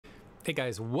Hey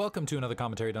guys, welcome to another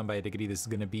commentary done by Diggity. This is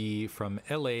going to be from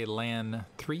LA LAN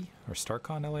 3, or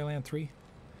Starcon LA LAN 3.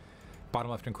 Bottom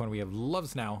left-hand corner we have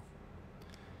Lovesnow,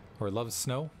 or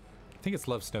Lovesnow. I think it's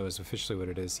Lovesnow is officially what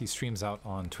it is. He streams out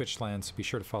on Twitch land, so be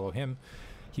sure to follow him.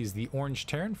 He's the Orange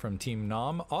Terran from Team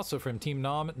Nom. Also from Team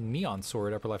Nom,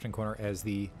 NeonSword, upper left-hand corner, as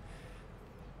the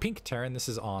Pink Terran. This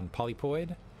is on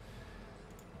Polypoid.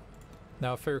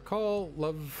 Now, if I recall,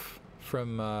 Love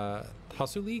from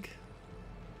Hasu League,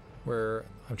 where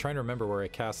I'm trying to remember where I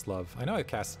cast Love. I know I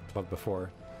cast Love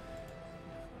before.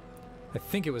 I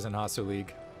think it was in Hasu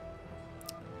League.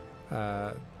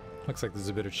 Looks like there's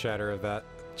a bit of chatter of that.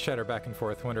 Chatter back and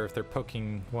forth. Wonder if they're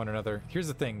poking one another. Here's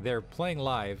the thing. They're playing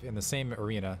live in the same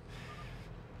arena.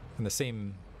 In the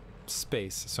same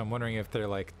space. So I'm wondering if they're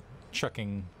like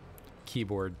chucking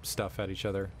keyboard stuff at each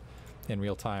other in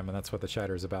real time, and that's what the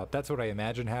chatter is about. That's what I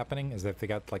imagine happening, is that they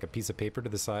got like a piece of paper to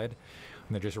the side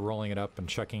and they're just rolling it up and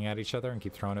chucking at each other and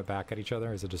keep throwing it back at each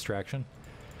other as a distraction.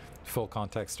 Full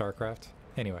context StarCraft.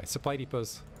 Anyway, Supply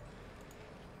Depot's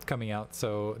coming out,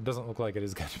 so it doesn't look like it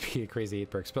is going to be a crazy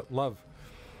 8 bricks. But Love,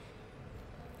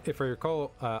 if I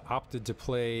recall, opted to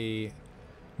play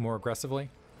more aggressively,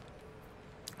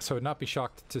 so I'd not be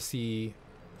shocked to see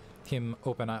him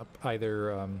open up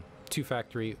either 2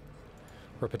 factory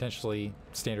or potentially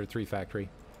standard 3 factory.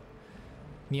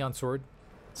 NeonSword,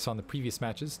 saw in the previous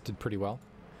matches, did pretty well.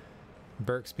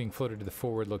 Barracks being floated to the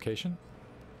forward location.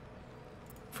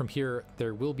 From here,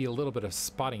 there will be a little bit of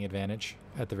spotting advantage,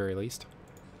 at the very least.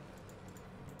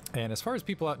 And as far as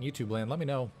people out in YouTube land, let me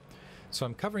know. So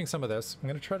I'm covering some of this. I'm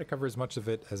going to try to cover as much of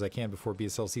it as I can before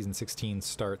BSL Season 16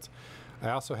 starts. I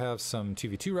also have some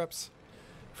 2v2 reps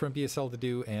from BSL to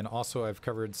do, and also I've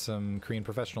covered some Korean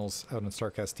professionals out on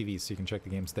Starcast TV, so you can check the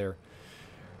games there.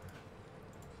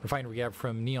 Refinery Gab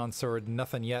from NeonSword,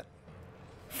 nothing yet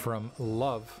from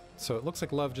Love. So it looks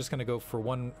like Love just going to go for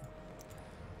 1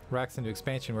 racks into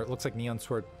expansion, where it looks like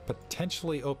NeonSword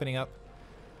potentially opening up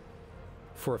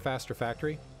for a faster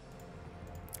factory.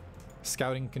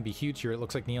 Scouting can be huge here. It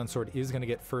looks like NeonSword is going to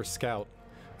get first scout,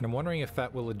 and I'm wondering if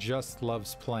that will adjust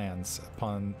Love's plans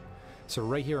upon... So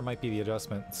right here might be the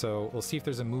adjustment. So we'll see if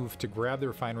there's a move to grab the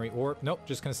refinery, or nope,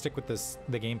 just going to stick with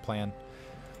the game plan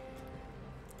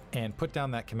and put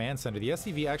down that command center. The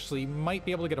SCV actually might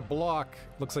be able to get a block.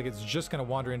 Looks like it's just going to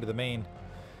wander into the main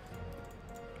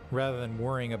rather than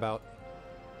worrying about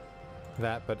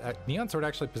that. But NeonSword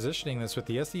actually positioning this with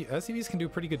the SCVs can do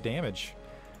pretty good damage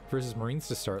versus Marines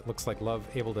to start. Looks like Love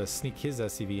able to sneak his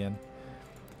SCV in.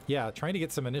 Yeah, trying to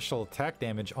get some initial attack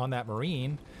damage on that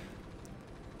Marine.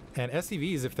 And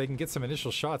SCVs, if they can get some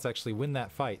initial shots, actually win that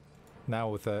fight. Now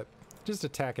with just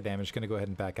attack of damage, going to go ahead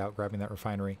and back out, grabbing that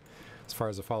refinery. As far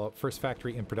as a follow-up, first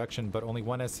factory in production, but only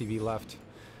 1 SCV left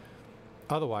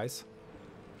otherwise.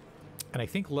 And I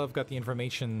think Love got the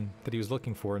information that he was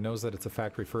looking for, knows that it's a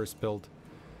factory first build.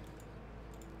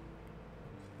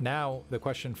 Now the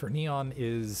question for Neon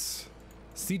is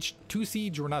siege, 2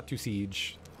 siege or not 2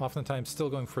 siege? Oftentimes still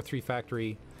going for 3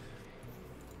 factory.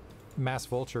 Mass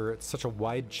Vulture, it's such a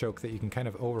wide choke that you can kind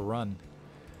of overrun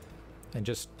and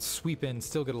just sweep in,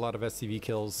 still get a lot of SCV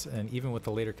kills, and even with the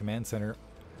later command center,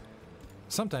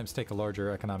 sometimes take a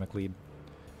larger economic lead.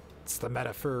 It's the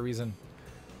meta for a reason.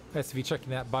 SCV checking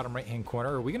that bottom right hand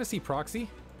corner. Are we going to see Proxy?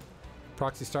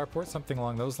 Proxy Starport, something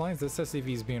along those lines? This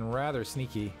SCV is being rather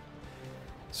sneaky,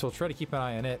 so we'll try to keep an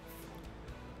eye on it.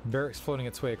 Barracks floating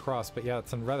its way across, but yeah,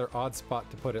 it's a rather odd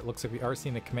spot to put it. Looks like we are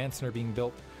seeing the command center being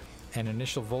built. An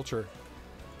initial Vulture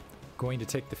going to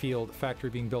take the field, factory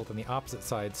being built on the opposite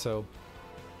side, so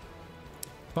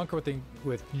bunker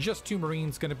with just 2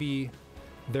 Marines going to be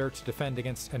there to defend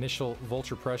against initial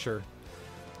Vulture pressure.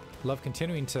 Love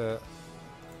continuing to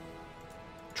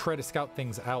try to scout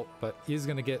things out, but is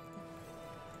going to get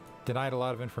denied a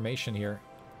lot of information here.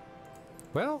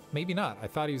 Well, maybe not. I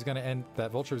thought he was going to end,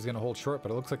 that Vulture was going to hold short,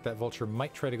 but it looks like that Vulture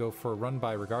might try to go for a run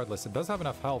by regardless. It does have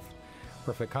enough health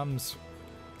where if it comes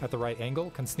at the right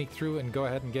angle, can sneak through and go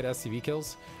ahead and get SCV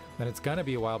kills. Then it's gonna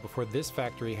be a while before this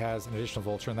factory has an additional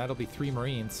Vulture, and that'll be 3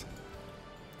 Marines.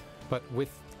 But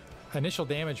with initial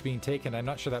damage being taken, I'm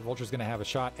not sure that Vulture's gonna have a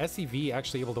shot. SCV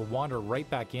actually able to wander right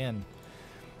back in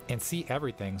and see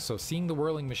everything. So seeing the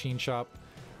whirling machine shop,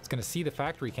 it's gonna see the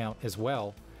factory count as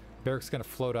well. Barracks gonna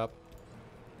float up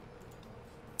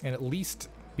and at least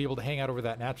be able to hang out over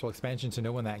that natural expansion to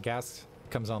know when that gas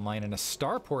comes online. And a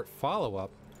starport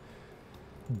follow-up.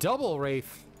 Double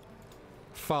Wraith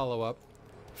follow-up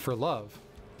for Love.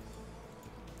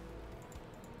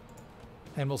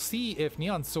 And we'll see if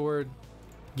NeonSword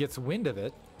gets wind of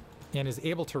it and is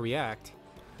able to react.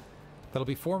 That'll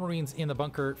be 4 Marines in the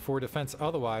bunker for defense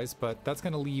otherwise, but that's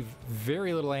going to leave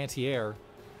very little anti-air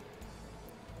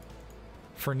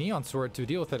for NeonSword to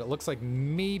deal with it. It looks like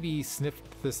maybe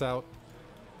sniffed this out,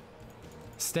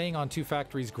 staying on 2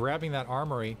 factories, grabbing that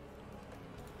armory,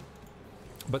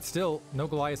 but still no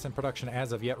Goliaths in production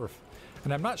as of yet.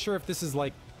 And I'm not sure if this is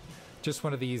like just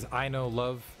one of these I know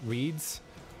love reads,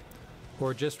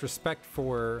 or just respect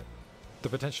for the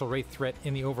potential Wraith threat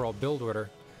in the overall build order.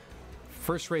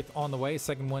 First Wraith on the way,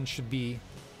 second one should be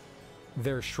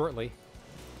there shortly.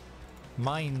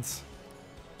 Mines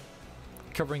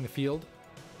covering the field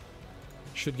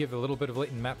should give a little bit of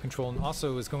latent map control, and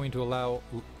also is going to allow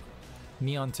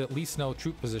Neon to at least know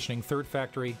troop positioning. Third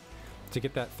factory to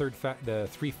get that the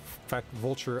 3-fact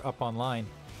vulture up online.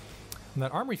 And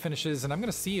that armory finishes, and I'm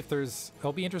going to see if there's...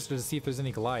 I'll be interested to see if there's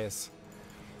any Goliaths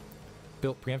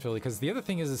built preemptively, because the other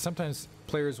thing is sometimes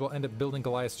players will end up building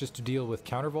Goliaths just to deal with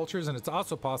counter vultures, and it's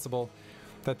also possible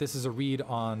that this is a read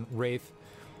on Wraith,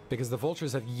 because the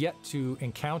vultures have yet to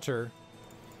encounter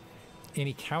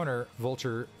any counter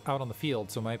vulture out on the field,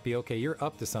 so it might be, okay, you're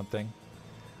up to something.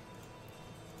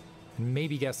 And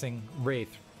maybe guessing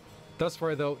Wraith. Thus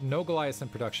far, though, no Goliaths in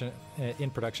production,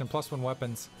 +1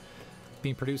 weapons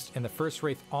being produced, and the first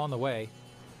Wraith on the way.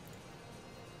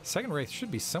 Second Wraith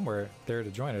should be somewhere there to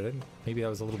join it. Maybe that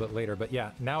was a little bit later, but yeah,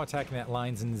 now attacking that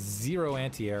lines and 0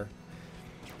 anti-air.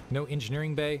 No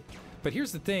engineering bay. But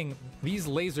here's the thing, these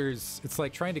lasers, it's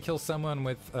like trying to kill someone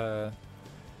with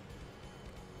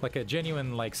like a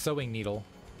genuine like sewing needle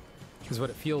is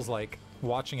what it feels like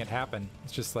watching it happen.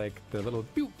 It's just like the little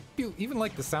pew pew, even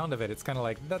like the sound of it, it's kind of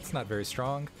like, that's not very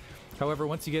strong. However,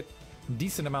 once you get a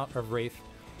decent amount of Wraith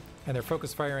and they're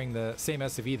focus firing the same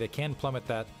SCV, they can plummet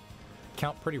that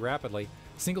count pretty rapidly.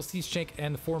 Single siege tank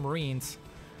and 4 Marines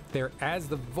there, as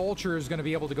the vulture is going to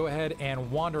be able to go ahead and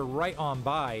wander right on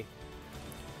by,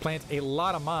 plant a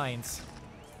lot of mines.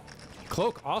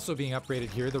 Cloak also being upgraded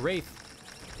here. The Wraith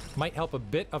might help a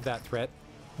bit of that threat.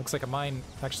 Looks like a mine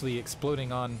actually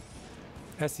exploding on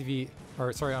SCV,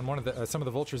 or sorry, on one of the some of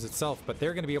the vultures itself, but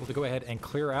they're going to be able to go ahead and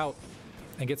clear out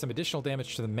and get some additional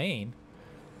damage to the main.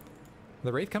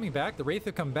 The Wraith coming back. The Wraith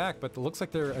have come back, but it looks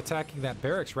like they're attacking that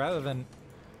barracks rather than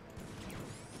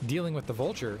dealing with the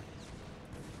vulture.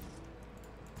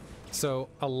 So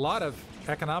a lot of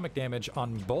economic damage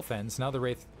on both ends. Now the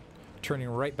Wraith turning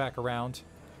right back around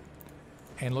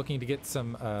and looking to get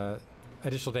some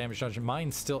additional damage.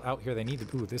 Mine's still out here. They need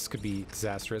to... Ooh, this could be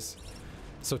disastrous.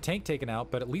 So tank taken out,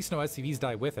 but at least no SCVs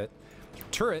die with it.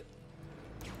 Turret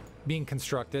being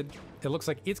constructed. It looks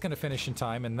like it's going to finish in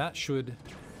time, and that should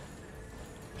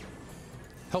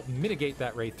help mitigate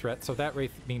that Wraith threat. So that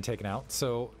Wraith being taken out.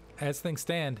 So as things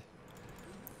stand,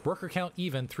 worker count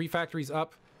even. 3 factories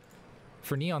up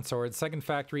for NeonSword. Second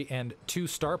factory and 2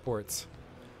 starports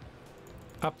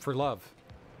up for Love.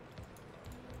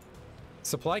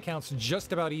 Supply counts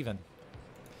just about even.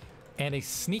 And a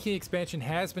sneaky expansion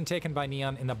has been taken by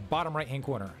Neon in the bottom right-hand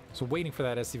corner. So waiting for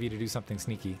that SCV to do something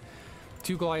sneaky.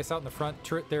 2 Goliaths out in the front.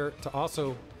 Turret there to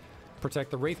also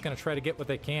protect. The Wraith going to try to get what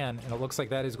they can. And it looks like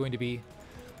that is going to be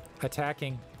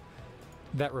attacking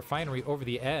that refinery over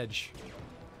the edge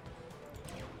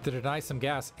to deny some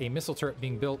gas. A missile turret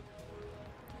being built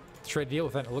to try to deal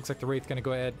with it. It looks like the Wraith going to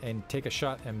go ahead and take a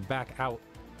shot and back out.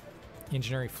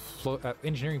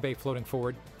 Engineering bay floating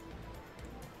forward.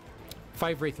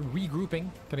 5 Wraith regrouping.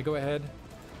 Gonna go ahead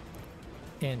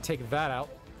and take that out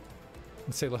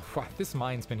and say, look, wow, this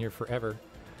mine's been here forever.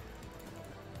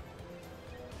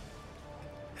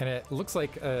 And it looks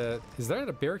like, is that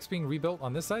a barracks being rebuilt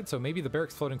on this side? So maybe the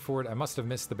barracks floating forward. I must have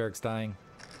missed the barracks dying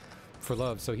for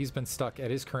Love. So he's been stuck at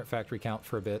his current factory count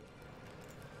for a bit.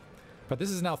 But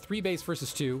this is now 3 base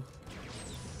versus 2.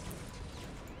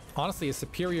 Honestly, a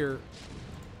superior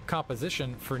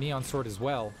composition for NeonSword as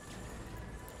well.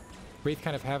 Wraith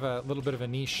kind of have a little bit of a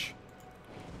niche.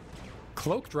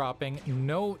 Cloak dropping,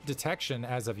 no detection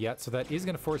as of yet, so that is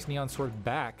going to force NeonSword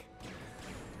back.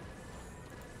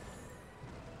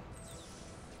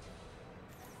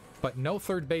 But no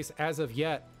third base as of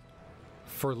yet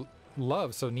for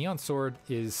Love, so NeonSword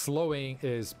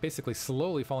is basically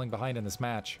slowly falling behind in this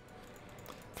match.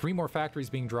 3 more factories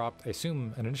being dropped. I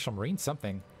assume an additional Marine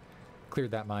something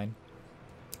cleared that mine.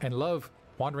 And Love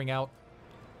wandering out,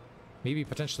 maybe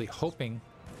potentially hoping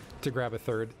to grab a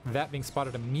third. That being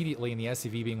spotted immediately and the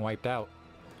SCV being wiped out.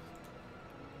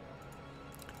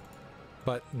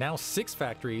 But now 6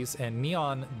 factories, and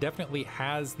Neon definitely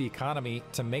has the economy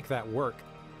to make that work.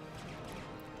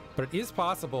 But it is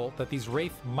possible that these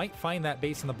Wraith might find that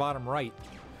base in the bottom right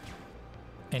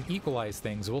and equalize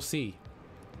things. We'll see.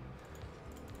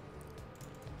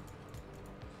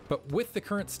 But with the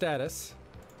current status,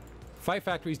 5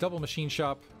 factories, double machine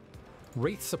shop,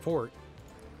 Wraith support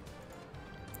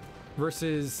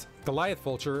versus Goliath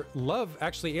Vulture, Love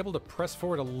actually able to press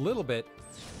forward a little bit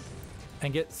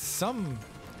and get some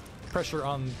pressure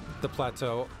on the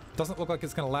plateau. Doesn't look like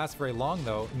it's going to last very long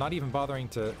though, not even bothering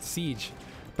to siege.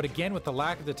 But again, with the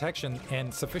lack of detection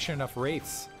and sufficient enough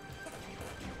Wraiths,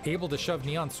 able to shove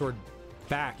NeonSword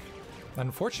back.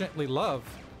 Unfortunately, Love,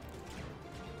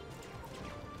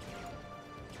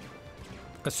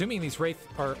 assuming these Wraith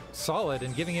are solid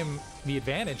and giving him the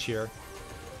advantage here,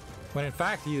 when in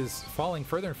fact he is falling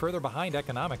further and further behind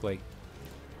economically.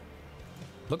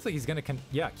 Looks like he's going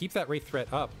to, keep that Wraith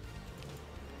threat up.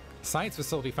 Science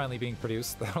facility finally being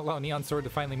produced. That'll allow NeonSword to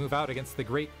finally move out against the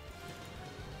great,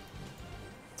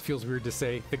 it feels weird to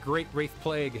say, the great Wraith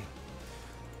Plague.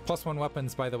 +1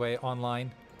 weapons, by the way,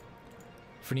 online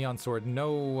for NeonSword.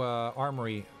 No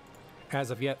armory as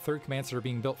of yet. 3rd commands are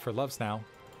being built for Lovesnow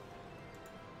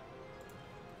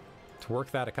to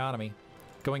work that economy.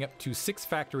 Going up to 6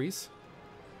 factories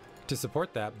to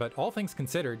support that, but all things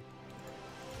considered,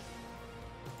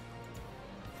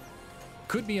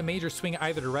 could be a major swing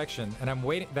either direction, and I'm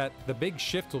waiting that the big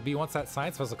shift will be once that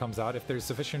science vessel comes out, if there's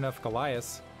sufficient enough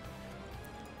Goliaths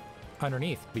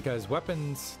underneath, because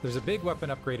weapons, there's a big weapon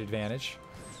upgrade advantage.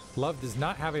 Love does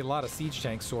not have a lot of siege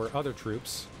tanks or other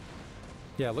troops.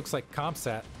 Yeah, it looks like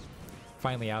Comsat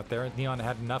finally out there. Neon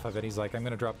had enough of it. He's like, I'm going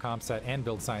to drop Comsat and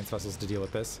build science vessels to deal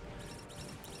with this.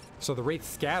 So the Wraith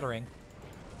scattering,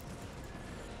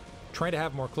 trying to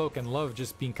have more cloak, and Love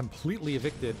just being completely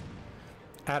evicted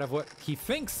out of what he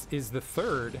thinks is the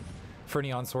 3rd for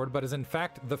NeonSword, but is in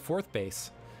fact the 4th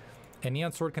base. And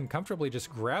NeonSword can comfortably just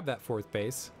grab that 4th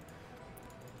base,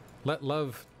 let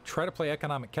Love try to play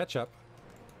economic catch-up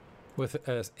with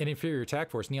an inferior attack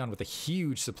force. Neon with a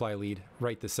huge supply lead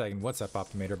right this second. What's up,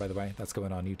 Optimator, by the way? That's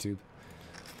going on YouTube.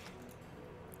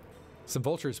 Some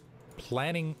Vultures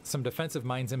planning some defensive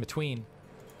mines in between.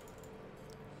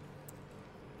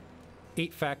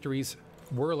 8 factories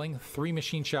whirling, 3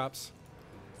 machine shops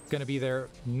going to be there.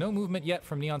 No movement yet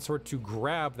from NeonSword to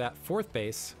grab that 4th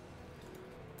base.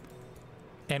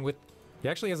 And with, he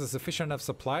actually has a sufficient enough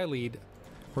supply lead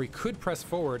where he could press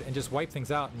forward and just wipe things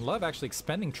out. And Love actually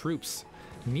expending troops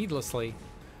needlessly,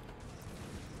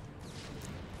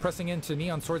 pressing into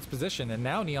NeonSword's position. And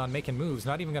now Neon making moves,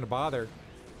 not even going to bother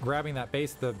grabbing that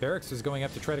base. The barracks was going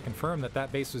up to try to confirm that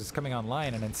that base was coming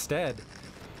online, and instead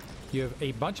you have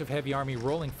a bunch of heavy army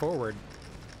rolling forward,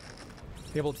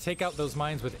 able to take out those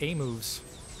mines with A moves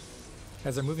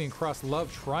as they're moving across.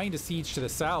 Love trying to siege to the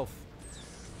south,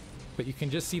 but you can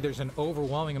just see there's an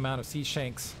overwhelming amount of siege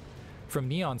tanks from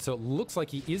Neon, so it looks like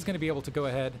he is going to be able to go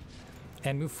ahead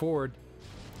and move forward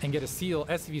and get a seal.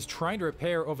 SCV's trying to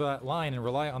repair over that line and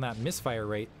rely on that misfire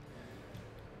rate.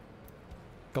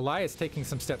 Goliath's taking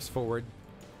some steps forward.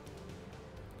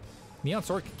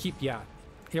 NeonSword can keep,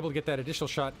 able to get that additional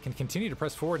shot, can continue to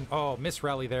press forward, and oh, miss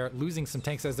rally there, losing some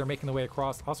tanks as they're making the way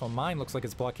across. Also, mine looks like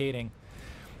it's blockading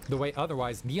the way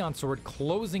otherwise. NeonSword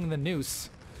closing the noose.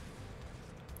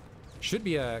 Should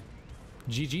be a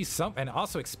GG, and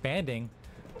also expanding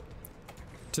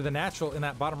to the natural in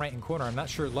that bottom right hand corner. I'm not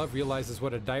sure Love realizes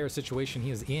what a dire situation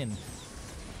he is in.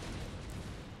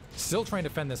 Still trying to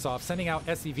fend this off, sending out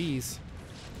SCVs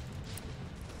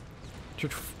to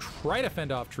try to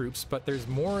fend off troops, but there's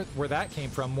more where that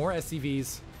came from. More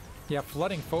SCVs,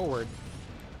 flooding forward.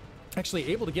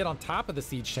 Actually able to get on top of the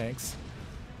siege tanks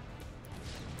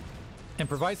and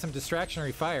provide some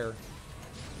distractionary fire.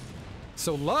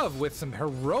 So Love, with some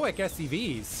heroic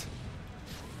SCVs,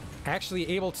 actually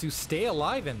able to stay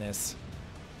alive in this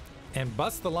and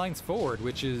bust the lines forward,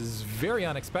 which is very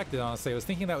unexpected, honestly. I was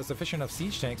thinking that was sufficient enough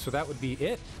siege tanks, so that would be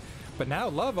it. But now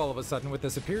Love, all of a sudden, with the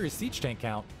superior siege tank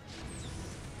count.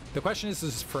 The question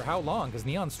is for how long, because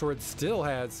NeonSword still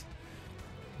has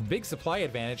big supply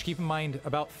advantage. Keep in mind,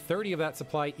 about 30 of that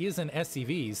supply is in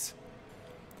SCVs.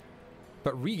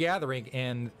 But regathering,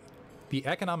 and the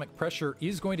economic pressure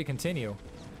is going to continue.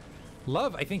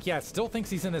 Love, I think, still thinks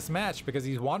he's in this match because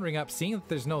he's wandering up, seeing that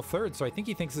there's no 3rd. So I think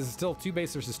he thinks this is still 2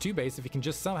 base versus 2 base. If he can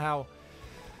just somehow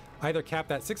either cap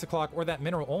that 6 o'clock or that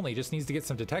mineral only, just needs to get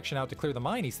some detection out to clear the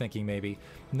mine, he's thinking maybe.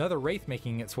 Another Wraith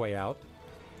making its way out.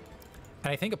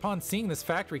 And I think upon seeing this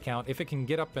factory count, if it can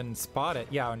get up and spot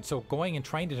it, and so going and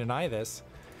trying to deny this.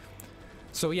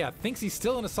 So thinks he's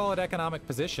still in a solid economic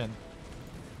position.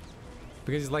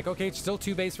 Because he's like, okay, it's still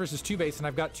 2 base versus 2 base, and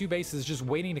I've got 2 bases just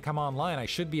waiting to come online. I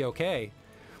should be okay.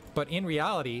 But in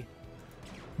reality,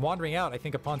 wandering out, I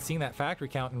think upon seeing that factory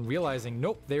count and realizing,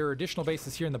 nope, there are additional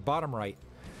bases here in the bottom right.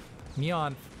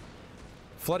 Neon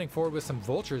flooding forward with some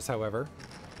vultures, however.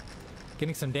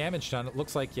 getting some damage done. It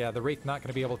looks like, yeah, the Wraith not going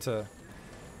to be able to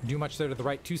do much there to the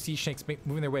right. Two Siege Tanks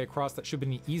moving their way across. That should have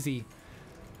been an easy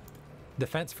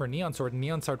defense for NeonSword.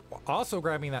 NeonSword also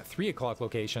grabbing that 3 o'clock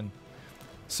location.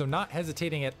 So not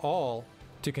hesitating at all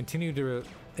to continue to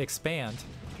expand.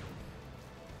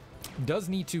 Does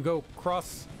need to go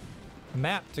cross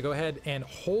map to go ahead and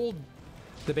hold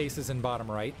the bases in bottom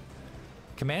right.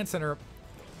 Command center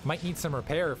might need some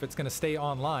repair if it's going to stay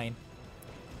online.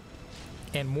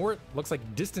 And more, looks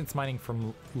like distance mining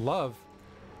from Love.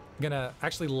 Gonna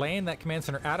actually land that command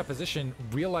center out of position,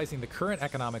 realizing the current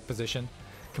economic position.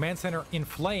 Command center in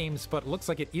flames, but looks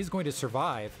like it is going to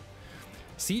survive.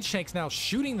 Siege tanks now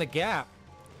shooting the gap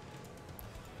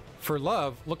for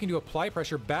Love, looking to apply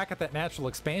pressure back at that natural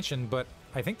expansion, but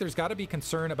I think there's got to be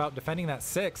concern about defending that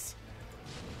 6.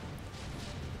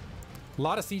 A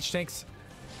lot of siege tanks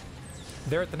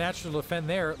there at the natural defend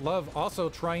there. Love also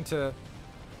trying to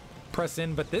press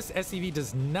in, but this SCV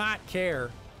does not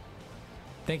care.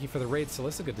 Thank you for the raid,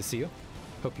 Celissa. Good to see you.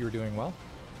 Hope you were doing well.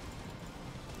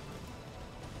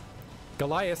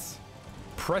 Goliath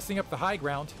pressing up the high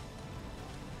ground.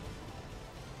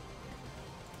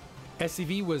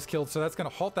 SCV was killed, so that's going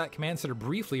to halt that command center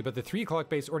briefly, but the 3 o'clock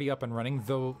base already up and running,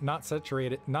 though not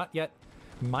saturated, not yet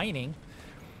mining.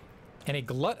 And a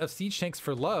glut of siege tanks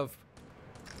for Love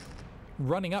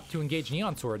running up to engage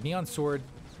NeonSword. NeonSword,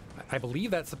 I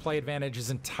believe that supply advantage is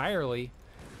entirely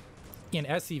in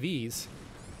SCVs.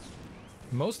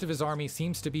 Most of his army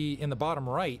seems to be in the bottom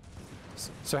right,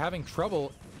 so having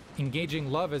trouble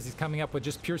engaging Love as he's coming up with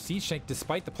just pure siege tank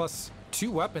despite the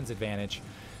 +2 weapons advantage.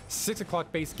 6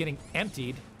 o'clock base getting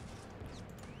emptied.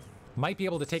 Might be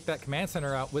able to take that command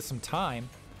center out with some time.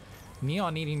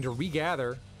 Neon needing to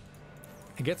regather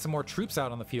and get some more troops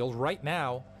out on the field. Right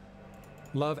now,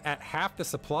 Love at half the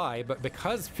supply, but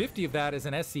because 50 of that is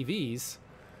in SCVs,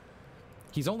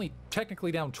 he's only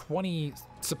technically down 20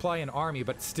 supply in army,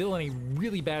 but still in a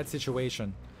really bad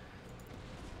situation.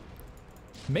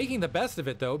 Making the best of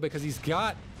it, though, because he's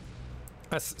got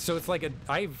so it's like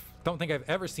I don't think I've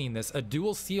ever seen this, a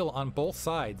dual seal on both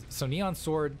sides. So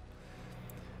NeonSword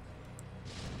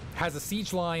has a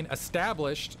siege line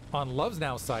established on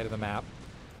Lovesnow side of the map,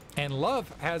 and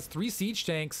Love has 3 siege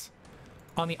tanks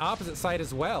on the opposite side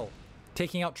as well,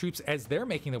 taking out troops as they're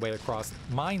making their way across.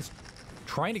 Mines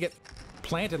trying to get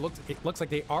planted. It looks like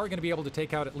they are going to be able to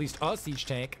take out at least a siege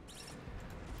tank.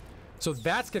 So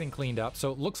that's getting cleaned up.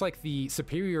 So it looks like the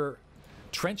superior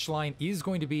trench line is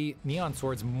going to be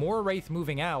NeonSword's. More Wraith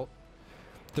moving out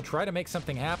to try to make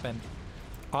something happen.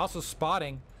 Also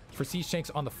spotting for siege tanks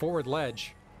on the forward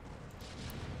ledge.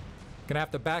 Gonna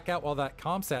have to back out while that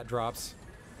comsat drops.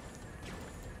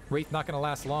 Wraith not gonna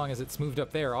last long as it's moved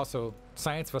up there. Also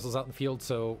science vessels out in the field,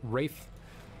 so Wraith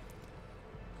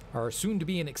are soon to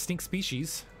be an extinct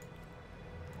species,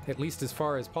 at least as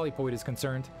far as Polypoid is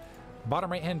concerned.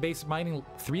 Bottom right hand base mining,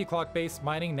 3 o'clock base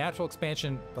mining, natural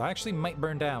expansion actually might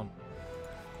burn down.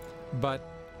 But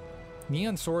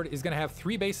NeonSword is going to have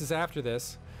 3 bases after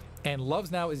this, and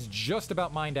Lovesnow is just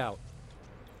about mined out.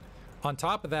 On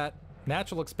top of that,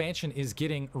 natural expansion is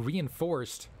getting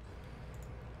reinforced.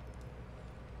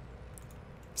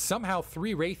 Somehow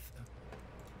 3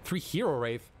 Hero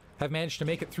Wraith have managed to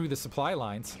make it through the supply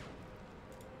lines.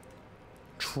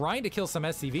 Trying to kill some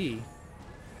SCV.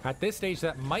 At this stage,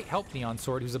 that might help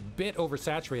NeonSword, who's a bit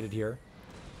oversaturated here.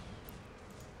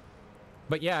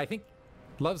 But yeah, I think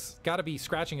Love's got to be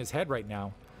scratching his head right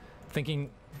now, thinking,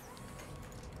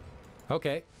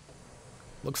 okay,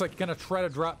 looks like you're going to try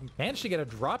to manage to get a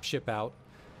drop ship out,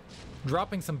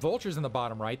 dropping some vultures in the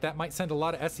bottom right. That might send a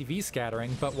lot of SCV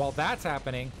scattering, but while that's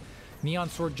happening,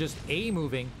 NeonSword just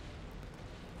moving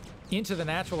into the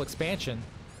natural expansion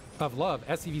of Love.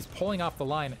 SCV's pulling off the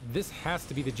line. This has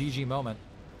to be the GG moment.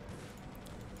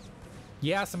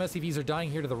 Yeah, some SCVs are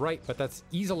dying here to the right, but that's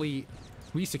easily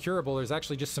resecurable. There's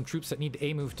actually just some troops that need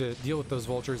to move to deal with those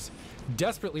vultures.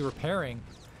 Desperately repairing.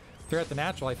 They're at the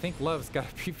natural. I think Love's got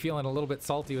to be feeling a little bit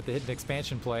salty with the hidden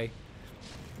expansion play.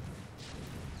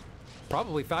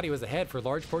 Probably thought he was ahead for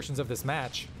large portions of this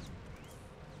match.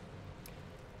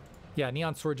 Yeah,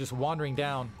 NeonSword just wandering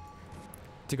down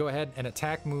to go ahead and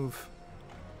attack move.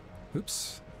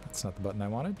 Oops, that's not the button I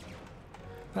wanted.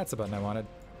 That's the button I wanted.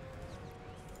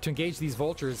 To engage these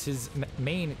vultures, his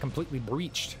main completely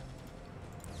breached.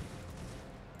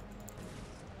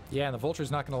 Yeah, and the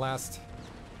vulture's not going to last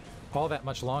all that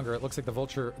much longer. It looks like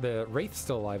the Wraith's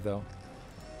still alive though.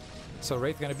 So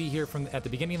Wraith going to be here from at the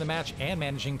beginning of the match and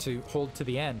managing to hold to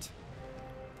the end.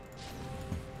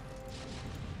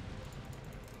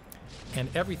 And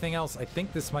everything else, I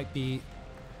think this might be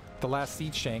the last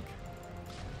siege tank.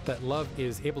 that Love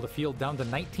is able to field down to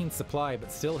 19 supply,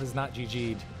 but still has not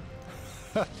GG'd.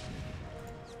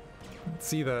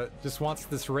 See, just wants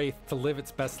this Wraith to live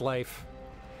its best life.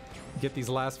 Get these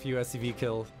last few SCV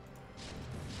kills.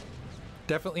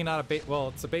 Definitely not a well,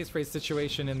 it's a base race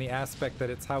situation in the aspect that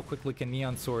it's how quickly can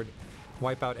NeonSword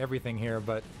wipe out everything here,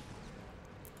 but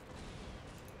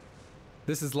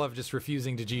this is Love just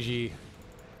refusing to GG.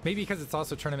 Maybe because it's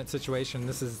also a tournament situation,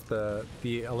 this is the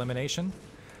elimination.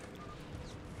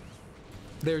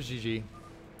 There's GG.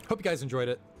 Hope you guys enjoyed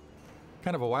it.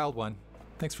 Kind of a wild one.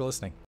 Thanks for listening.